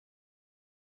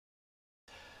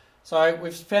So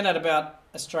we've found out about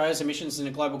Australia's emissions in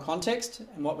a global context,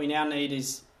 and what we now need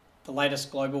is the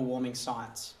latest global warming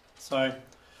science. So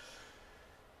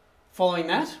following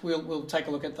that, we'll take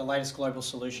a look at the latest global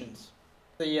solutions.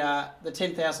 The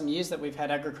 10,000 years that we've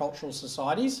had agricultural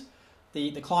societies,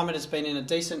 the climate has been in a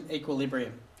decent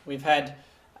equilibrium. We've had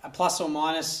a plus or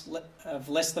minus of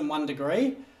less than 1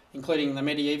 degree, including the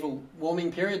medieval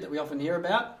warming period that we often hear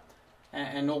about,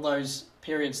 and all those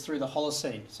periods through the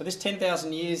Holocene. So this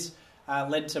 10,000 years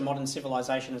led to modern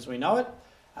civilization as we know it.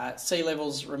 Sea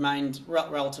levels remained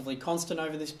relatively constant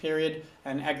over this period,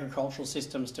 and agricultural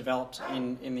systems developed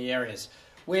in the areas.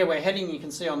 Where we're heading, you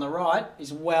can see on the right,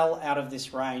 is well out of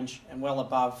this range and well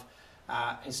above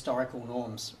historical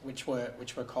norms, which were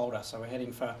colder. So we're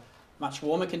heading for much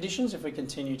warmer conditions if we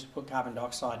continue to put carbon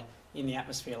dioxide in the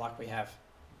atmosphere like we have.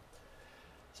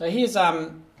 So here's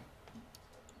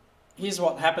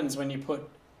what happens when you put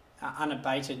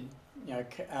unabated,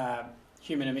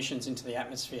 human emissions into the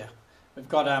atmosphere. We've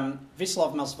got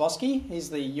Wisław Moswowski. He's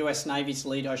the US Navy's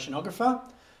lead oceanographer.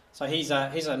 So he's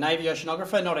a Navy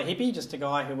oceanographer, not a hippie, just a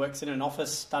guy who works in an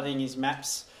office studying his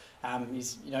maps.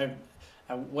 He's a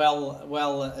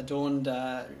well adorned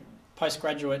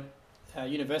postgraduate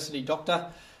university doctor,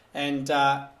 and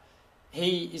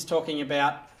he is talking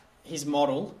about his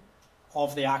model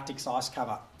of the Arctic's ice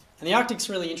cover. And the Arctic's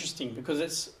really interesting because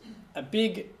it's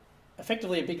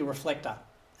effectively a big reflector.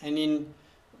 And in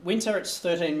winter, it's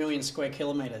 13 million square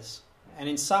kilometres. And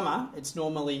in summer, it's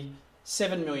normally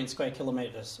 7 million square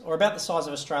kilometres, or about the size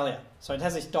of Australia. So it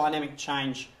has this dynamic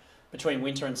change between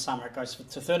winter and summer. It goes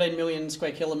to 13 million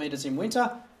square kilometres in winter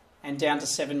and down to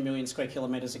 7 million square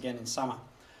kilometres again in summer.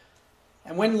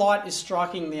 And when light is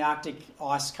striking the Arctic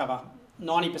ice cover,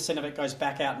 90% of it goes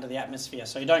back out into the atmosphere,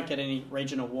 so you don't get any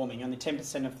regional warming. Only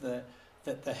 10% of the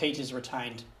heat is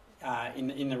retained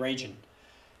in the region.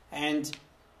 And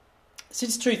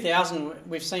since 2000,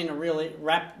 we've seen a really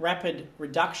rapid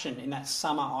reduction in that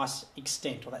summer ice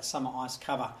extent, or that summer ice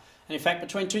cover. And in fact,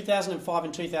 between 2005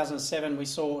 and 2007, we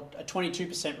saw a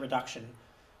 22% reduction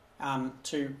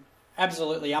to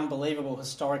absolutely unbelievable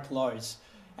historic lows.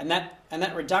 And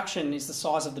that reduction is the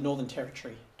size of the Northern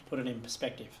Territory, to put it in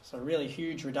perspective. So a really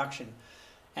huge reduction.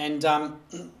 And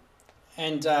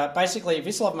basically,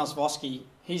 Wisław Moswowski,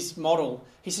 his model,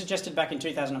 he suggested back in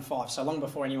 2005, so long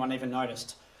before anyone even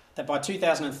noticed, that by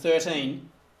 2013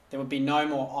 there would be no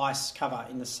more ice cover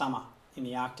in the summer in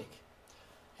the Arctic.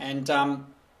 And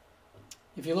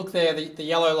if you look there, the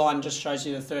yellow line just shows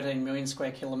you the 13 million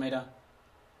square kilometre.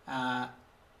 No,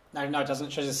 it doesn't.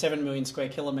 It shows a 7 million square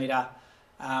kilometre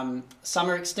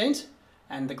summer extent,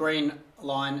 and the green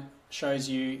line shows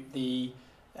you the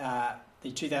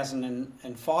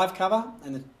 2005 cover,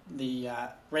 and the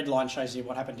red line shows you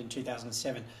what happened in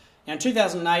 2007. Now in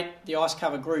 2008, the ice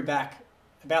cover grew back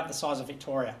about the size of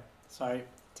Victoria, so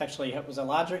it was a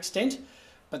larger extent.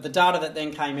 But the data that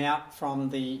then came out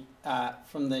from the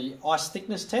ice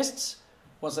thickness tests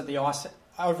was that the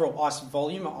overall ice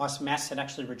volume or ice mass had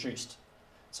actually reduced.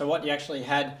 So what you actually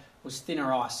had was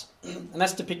thinner ice, and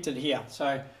that's depicted here.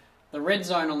 So the red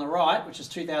zone on the right, which is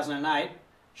 2008,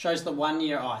 shows the 1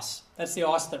 year ice. That's the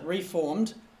ice that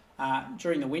reformed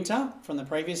during the winter from the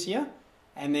previous year,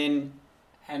 and then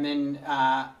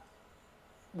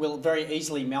will very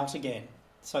easily melt again.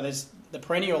 So there's the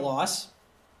perennial ice.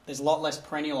 There's a lot less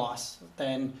perennial ice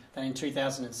than in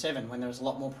 2007, when there was a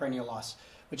lot more perennial ice,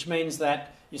 which means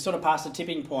that you sort of pass the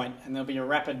tipping point and there'll be a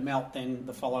rapid melt then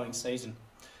the following season.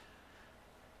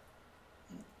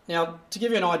 Now, to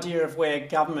give you an idea of where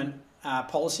government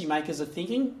policymakers are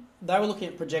thinking, they were looking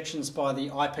at projections by the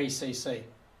Ipcc.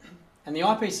 And the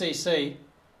Ipcc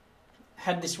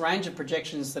had this range of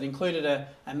projections that included a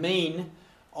mean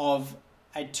of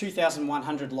a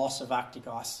 2,100 loss of Arctic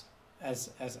ice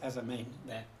as a mean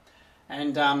there.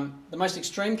 And the most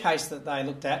extreme case that they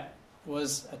looked at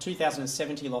was a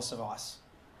 2,070 loss of ice.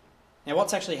 Now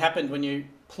what's actually happened when you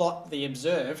plot the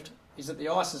observed is that the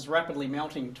ice is rapidly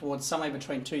melting towards somewhere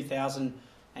between 2000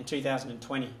 and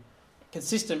 2020,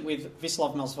 consistent with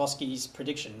Wisław Moswowski's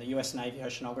prediction, the US Navy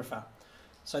oceanographer.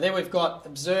 So there we've got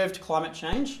observed climate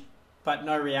change, but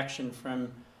no reaction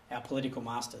from our political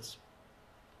masters.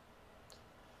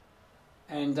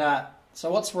 And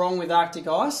so what's wrong with Arctic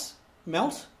ice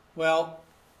melt? Well,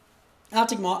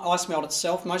 Arctic ice melt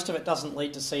itself, most of it doesn't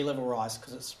lead to sea level rise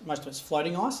because most of it's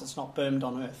floating ice, it's not bermed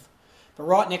on Earth. But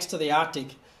right next to the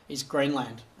Arctic is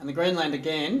Greenland. And the Greenland,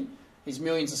 again, is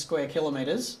millions of square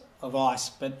kilometres of ice,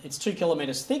 but it's 2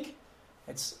 kilometres thick.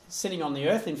 It's sitting on the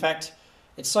Earth. In fact,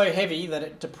 it's so heavy that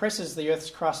it depresses the Earth's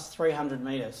crust 300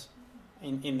 metres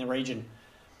in the region.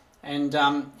 And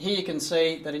here you can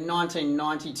see that in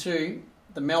 1992,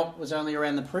 the melt was only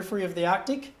around the periphery of the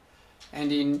Arctic,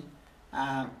 and in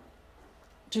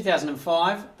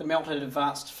 2005 the melt had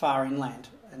advanced far inland,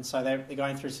 and so they're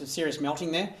going through some serious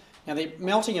melting there. Now the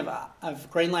melting of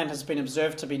Greenland has been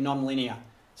observed to be non-linear,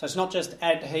 so it's not just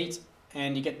add heat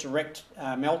and you get direct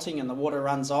melting and the water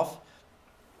runs off,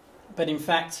 but in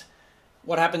fact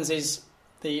what happens is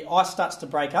the ice starts to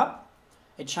break up,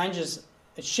 it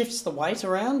shifts the weight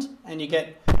around, and you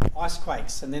get ice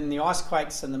quakes, and then the ice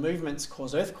quakes and the movements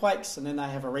cause earthquakes, and then they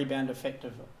have a rebound effect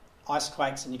of ice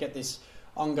quakes, and you get this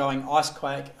ongoing ice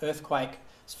quake, earthquake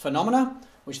phenomena,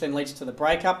 which then leads to the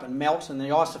breakup and melt, and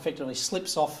the ice effectively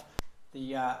slips off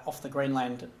the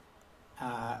Greenland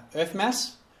earth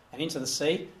mass and into the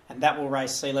sea, and that will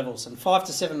raise sea levels. And 5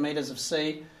 to 7 metres of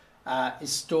sea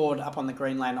is stored up on the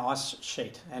Greenland ice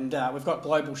sheet, and we've got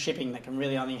global shipping that can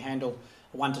really only handle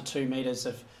 1 to 2 metres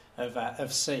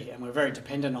of sea, and we're very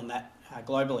dependent on that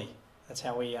globally. That's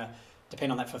how we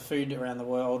depend on that for food around the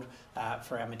world,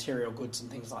 for our material goods and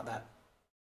things like that.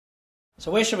 So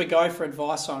where should we go for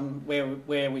advice on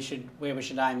where we should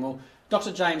aim? Well,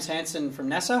 Dr. James Hansen from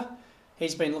NASA,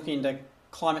 he's been looking into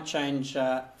climate change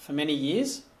for many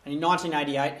years, and in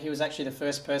 1988 he was actually the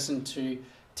first person to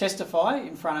testify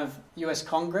in front of US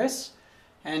Congress,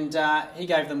 and he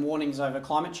gave them warnings over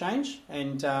climate change,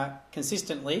 and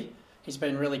consistently he's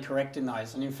been really correct in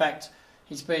those. And in fact,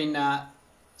 he's been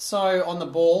so on the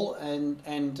ball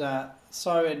and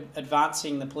so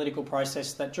advancing the political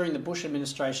process that during the Bush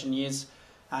administration years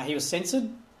he was censored,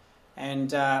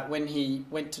 and when he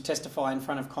went to testify in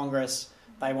front of Congress,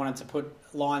 they wanted to put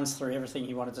lines through everything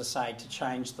he wanted to say to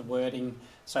change the wording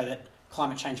so that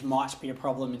climate change might be a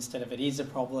problem instead of it is a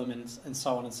problem, and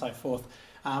so on and so forth.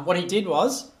 What he did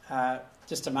was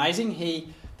just amazing. He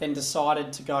then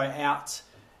decided to go out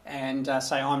and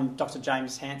say, I'm Dr.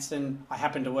 James Hansen, I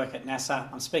happen to work at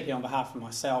NASA, I'm speaking on behalf of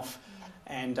myself,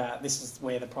 and this is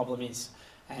where the problem is.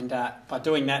 And by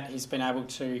doing that, he's been able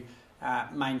to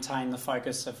maintain the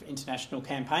focus of international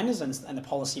campaigners and the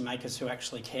policymakers who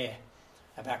actually care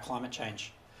about climate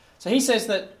change. So he says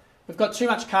that we've got too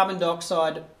much carbon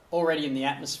dioxide already in the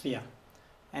atmosphere,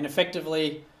 and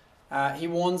effectively he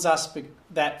warns us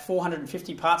that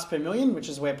 450 parts per million, which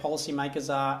is where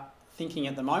policymakers are thinking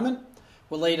at the moment,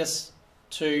 will lead us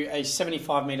to a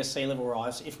 75 metre sea level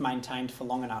rise if maintained for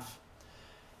long enough.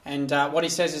 And what he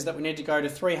says is that we need to go to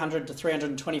 300 to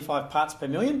 325 parts per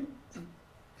million,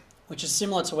 which is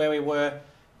similar to where we were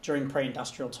during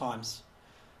pre-industrial times.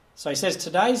 So he says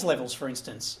today's levels, for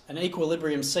instance, an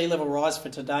equilibrium sea level rise for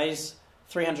today's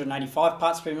 385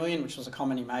 parts per million, which was a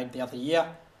comment he made the other year,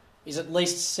 is at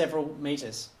least several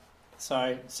metres.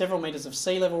 So several metres of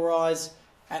sea level rise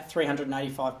at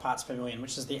 385 parts per million,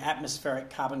 which is the atmospheric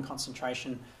carbon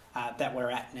concentration that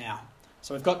we're at now.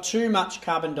 So we've got too much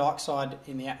carbon dioxide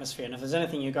in the atmosphere, and if there's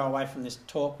anything you go away from this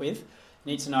talk with,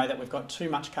 you need to know that we've got too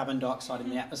much carbon dioxide in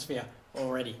the atmosphere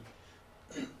already.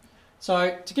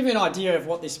 So to give you an idea of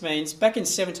what this means, back in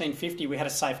 1750 we had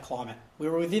a safe climate. We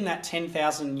were within that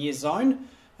 10,000 year zone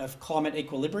of climate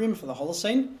equilibrium for the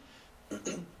Holocene,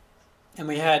 and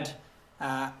we had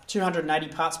 280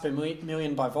 parts per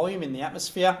million by volume in the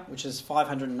atmosphere, which is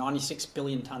 596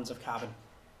 billion tonnes of carbon.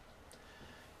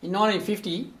 In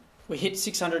 1950, we hit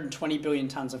 620 billion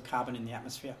tonnes of carbon in the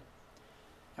atmosphere,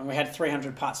 and we had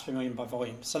 300 parts per million by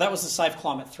volume. So that was the safe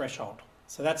climate threshold.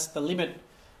 So that's the limit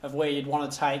of where you'd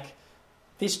want to take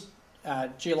this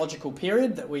geological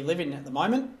period that we live in at the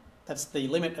moment. That's the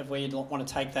limit of where you'd want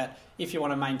to take that if you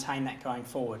want to maintain that going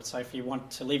forward. So if you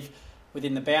want to live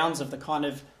within the bounds of the kind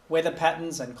of weather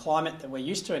patterns and climate that we're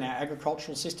used to in our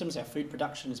agricultural systems, our food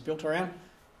production is built around,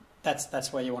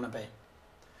 that's where you want to be.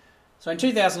 So in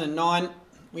 2009,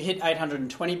 we hit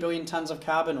 820 billion tonnes of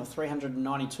carbon, or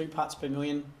 392 parts per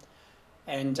million,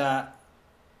 and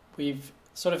we've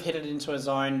sort of hit it into a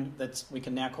zone that we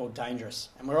can now call dangerous.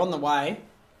 And we're on the way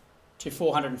to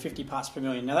 450 parts per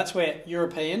million. Now that's where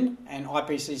European and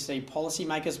Ipcc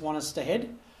policymakers want us to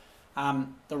head.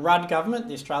 The Rudd government,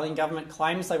 the Australian government,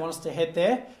 claims they want us to head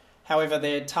there. However,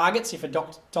 their targets, if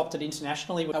adopted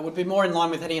internationally, would be more in line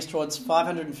with heading us towards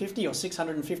 550 or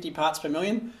 650 parts per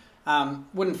million.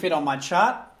 Wouldn't fit on my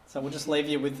chart, so we'll just leave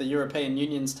you with the European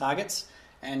Union's targets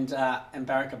and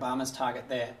Barack Obama's target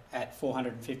there at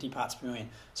 450 parts per million.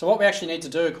 So what we actually need to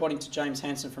do, according to James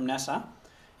Hansen from NASA,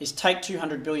 is take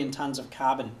 200 billion tonnes of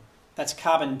carbon, that's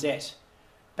carbon debt,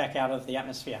 back out of the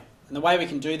atmosphere. And the way we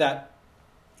can do that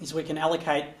is we can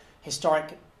allocate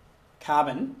historic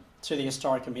carbon to the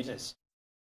historic emitters.